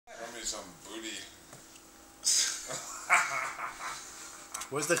some booty.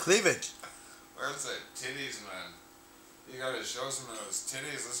 Where's the cleavage? Where's the titties, man? You gotta show some of those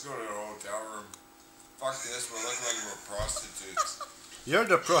titties. Let's go to the hotel room. Fuck this, we're looking like we're prostitutes. You're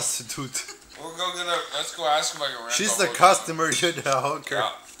the prostitute. We'll go get a, let's go ask if I can rent She's a the customer, you're the hooker.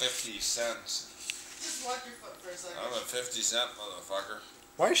 Yeah, 50 cents. Just watch your foot for a second. I'm a 50-cent motherfucker.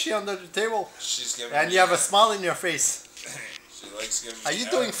 Why is she under the table? She's giving And me you have a smile in your face. She likes giving me Are you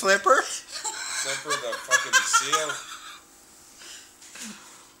doing flipper? Flipper the fucking seal.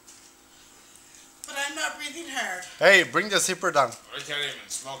 But I'm not breathing hard. Hey, bring the zipper down. I can't even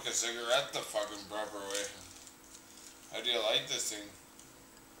smoke a cigarette the fucking proper way. How do you like this thing?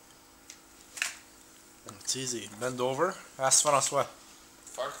 It's easy. Bend over. Ask Francois.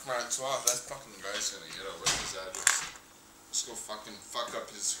 Fuck Francois, that fucking guy's gonna get it. What's his address? Let's go fucking fuck up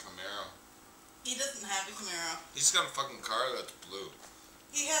his Camaro. He doesn't have a Camaro. He's got a fucking car that's blue.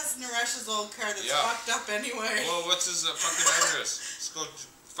 He has Naresh's old car that's Yeah. fucked up anyway. Well, what's his fucking address? Let's go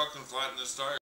fucking flatten his tire.